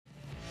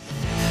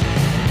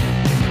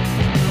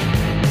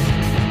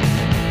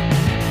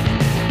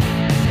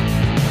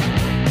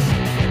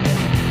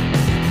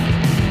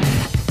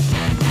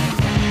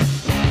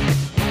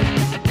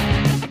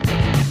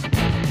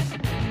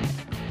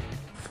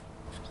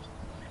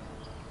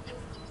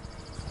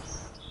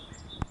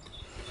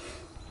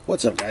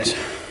What's up, guys?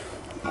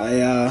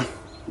 I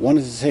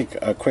wanted to take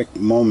a quick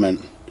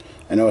moment.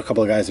 I know a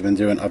couple of guys have been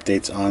doing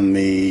updates on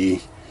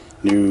the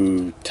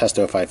new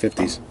Testo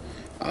 550s.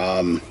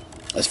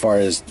 As far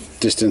as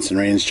distance and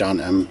range,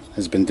 John M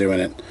has been doing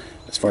it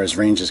as far as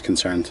range is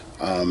concerned.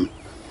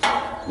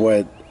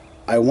 What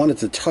I wanted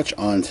to touch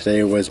on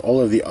today was all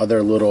of the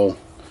other little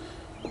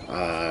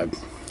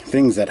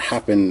things that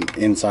happen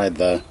inside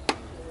the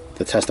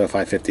Testo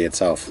 550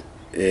 itself.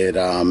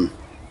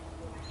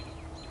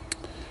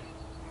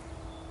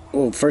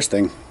 Well, first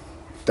thing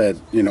that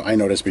I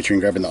noticed between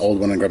grabbing the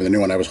old one and grabbing the new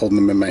one, I was holding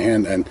them in my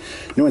hand, and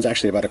the new one's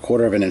actually about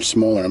 1/4 of an inch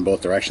smaller in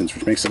both directions,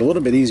 which makes it a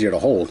little bit easier to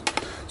hold.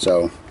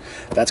 So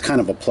that's kind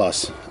of a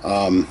plus.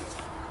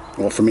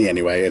 Well, for me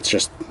anyway.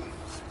 It's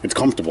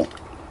comfortable,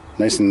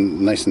 nice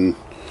and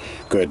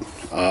good.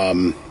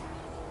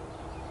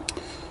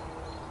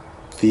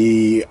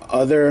 The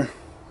other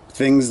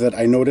things that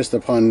I noticed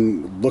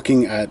upon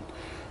looking at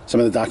some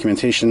of the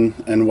documentation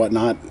and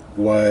whatnot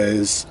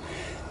was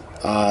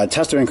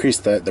Testo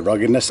increased the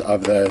ruggedness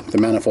of the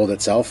manifold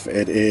itself.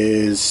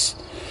 They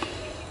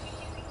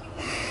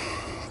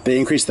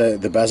increased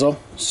the bezel,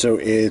 so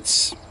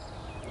it's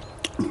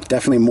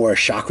definitely more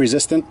shock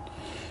resistant.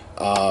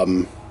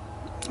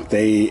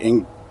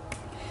 They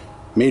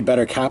made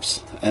better caps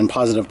and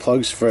positive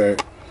plugs for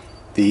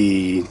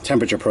the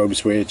temperature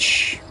probes,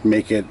 which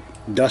make it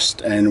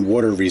dust and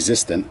water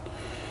resistant.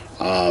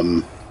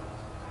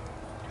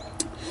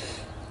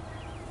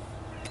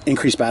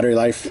 Increased battery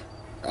life.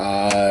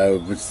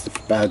 With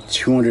about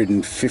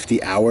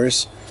 250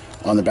 hours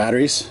on the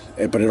batteries,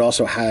 but it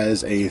also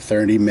has a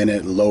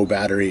 30-minute low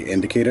battery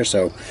indicator,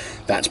 so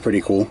that's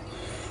pretty cool.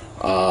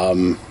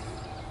 The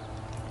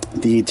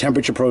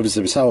temperature probes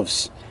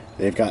themselves,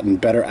 they've gotten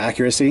better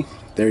accuracy.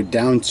 They're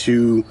down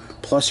to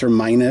plus or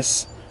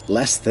minus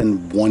less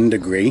than 1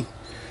 degree.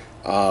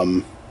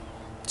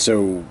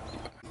 So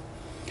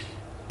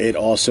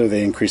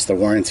they increased the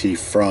warranty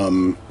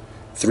from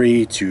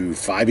 3 to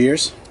 5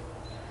 years.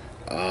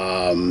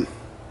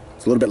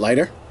 It's a little bit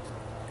lighter.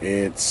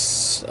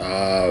 It's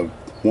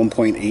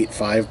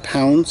 1.85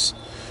 pounds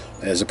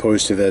as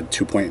opposed to the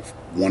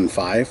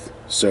 2.15,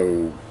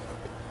 so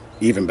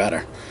even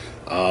better.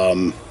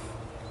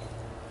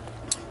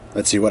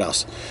 Let's see what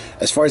else.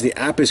 As far as the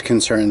app is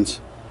concerned,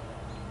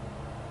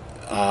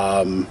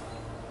 I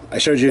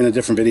showed you in a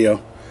different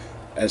video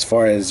as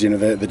far as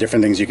the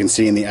different things you can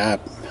see in the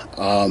app.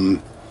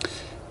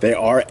 They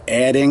are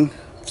adding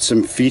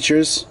some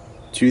features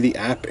to the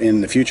app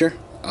in the future.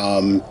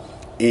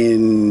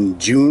 In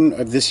June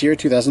of this year,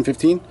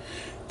 2015,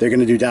 they're going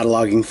to do data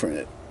logging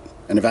for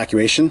an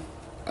evacuation.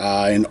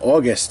 In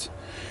August,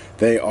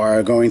 they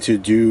are going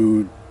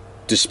to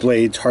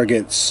display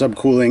target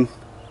subcooling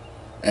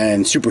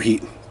and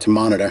superheat to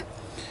monitor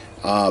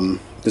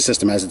the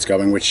system as it's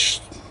going,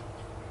 which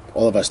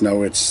all of us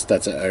know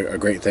that's a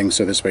great thing.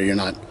 So this way you're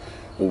not,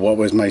 well, what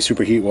was my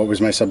superheat, what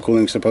was my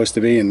subcooling supposed to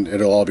be, and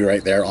it'll all be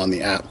right there on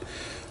the app.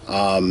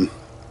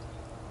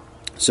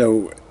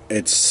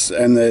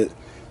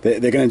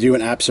 They're going to do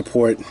an app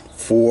support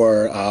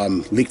for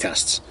leak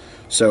tests.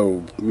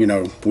 So, we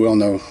all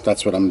know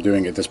that's what I'm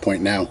doing at this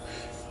point now.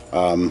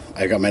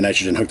 I got my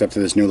nitrogen hooked up to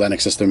this new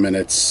Lennox system, and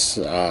it's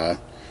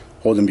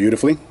holding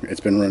beautifully.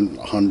 It's been run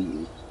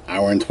 1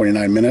 hour and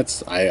 29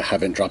 minutes. I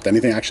haven't dropped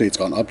anything. Actually, it's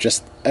gone up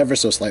just ever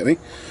so slightly.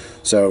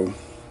 So,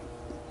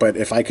 but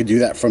if I could do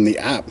that from the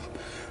app,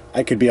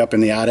 I could be up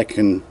in the attic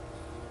and,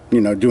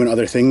 doing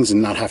other things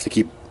and not have to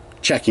keep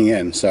checking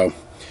in. So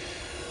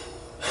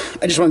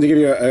I just wanted to give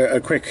you a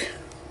quick,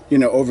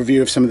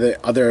 overview of some of the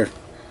other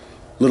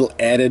little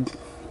added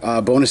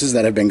bonuses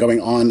that have been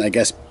going on, I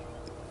guess,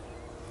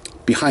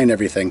 behind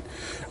everything.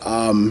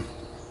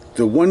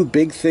 The one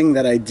big thing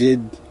that I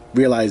did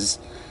realize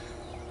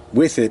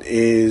with it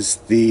is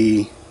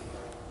with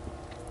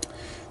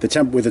the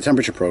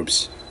temperature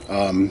probes.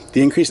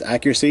 The increased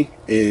accuracy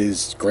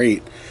is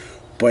great,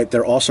 but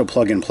they're also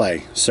plug and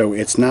play. So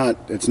it's no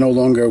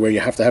longer where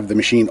you have to have the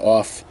machine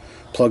off,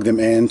 plug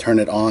them in, turn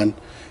it on.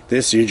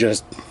 This, you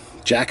just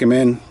jack them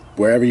in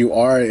wherever you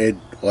are, it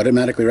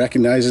automatically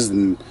recognizes,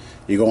 and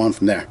you go on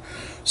from there.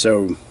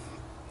 So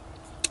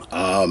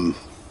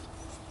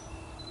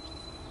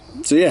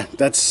yeah,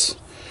 there's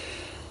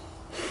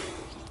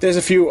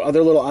a few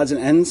other little odds and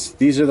ends.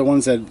 These are the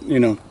ones that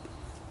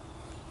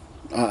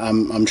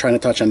I'm trying to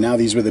touch on now.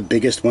 These were the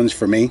biggest ones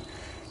for me.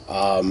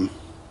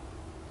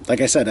 Like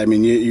I said, I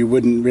mean, you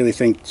wouldn't really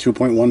think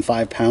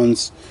 2.15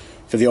 pounds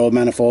for the old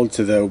manifold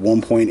to the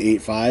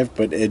 1.85,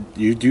 but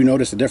you do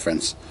notice a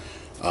difference.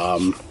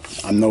 I'm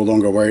no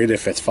longer worried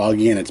if it's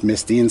foggy and it's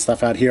misty and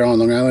stuff out here on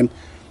Long Island.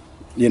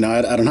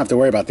 I don't have to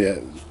worry about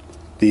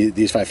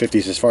these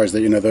 550s as far as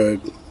the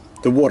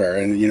water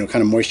and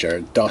kind of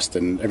moisture, dust,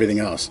 and everything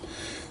else.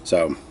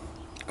 So,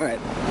 all right.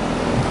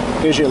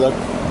 Here's a look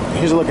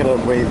at the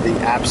way the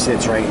app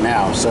sits right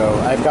now. So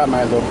I've got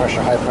my low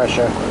pressure, high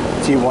pressure,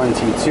 T1,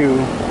 T2,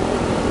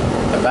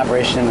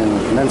 evaporation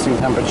and condensing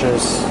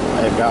temperatures.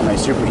 I've got my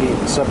superheat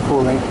and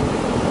subcooling.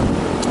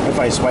 If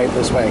I swipe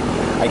this way,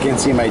 I can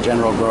see my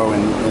general grow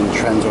and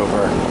trends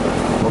over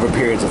over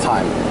periods of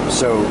time.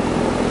 So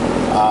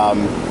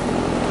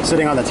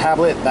sitting on the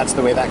tablet, that's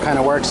the way that kind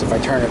of works. If I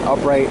turn it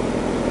upright,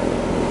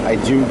 I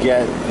do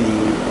get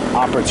the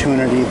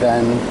opportunity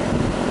then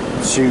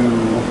to,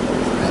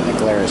 and the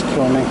glare is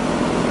killing me,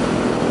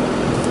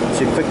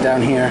 to click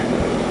down here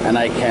and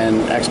I can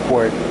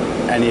export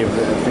any of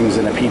the things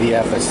in a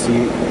PDF, a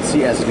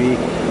CSV,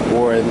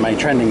 or my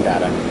trending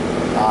data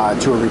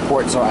to a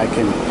report, so I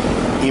can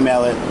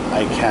email it,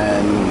 I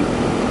can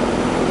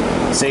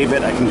save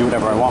it, I can do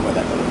whatever I want with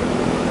it.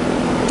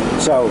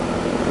 So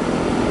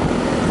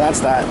that's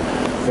that.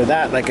 For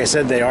that, like I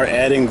said, they are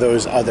adding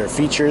those other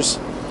features.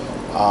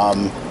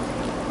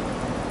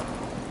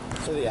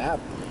 So the app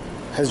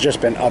has just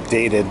been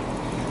updated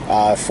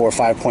for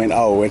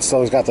 5.0. It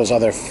still has got those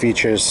other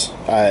features,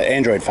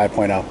 Android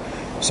 5.0.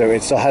 So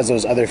it still has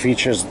those other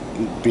features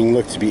being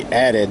looked to be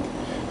added.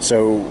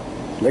 So,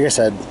 like I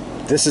said,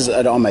 this is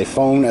on my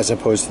phone as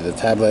opposed to the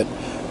tablet.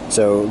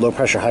 So low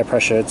pressure, high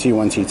pressure,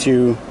 T1,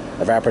 T2,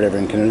 evaporative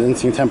and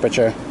condensing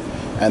temperature,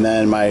 and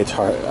then my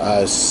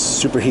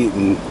superheat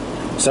and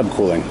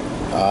subcooling.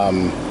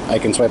 I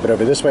can swipe it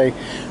over this way.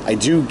 I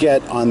do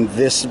get on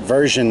this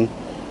version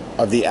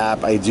of the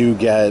app, I do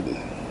get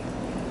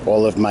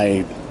all of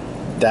my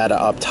data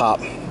up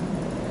top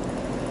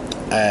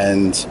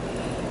and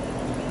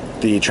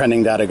the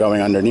trending data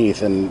going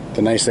underneath. And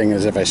the nice thing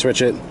is if I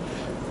switch it,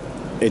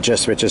 it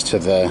just switches to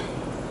the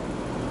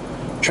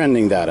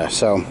trending data.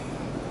 So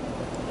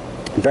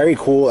very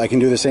cool. I can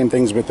do the same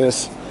things with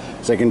this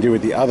as I can do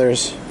with the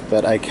others,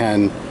 that I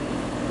can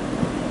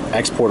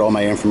export all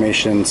my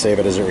information, save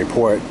it as a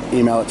report,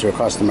 email it to a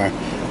customer.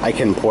 I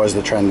can pause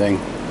the trending.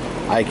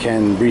 I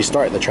can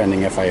restart the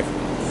trending if I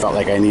felt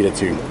like I needed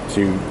to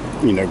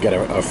you know, get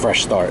a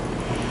fresh start.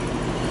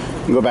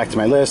 Go back to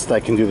my list. I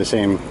can do the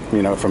same,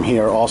 you know, from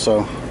here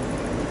also.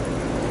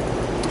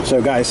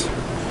 So guys,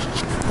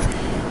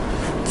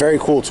 very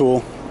cool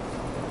tool,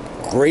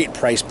 great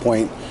price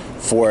point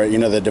for, you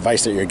know, the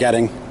device that you're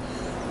getting.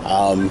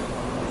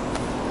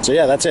 So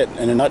yeah, that's it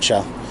in a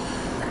nutshell.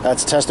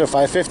 That's Testo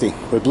 550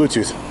 with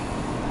Bluetooth.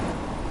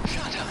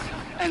 Shut up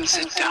and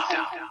sit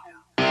down.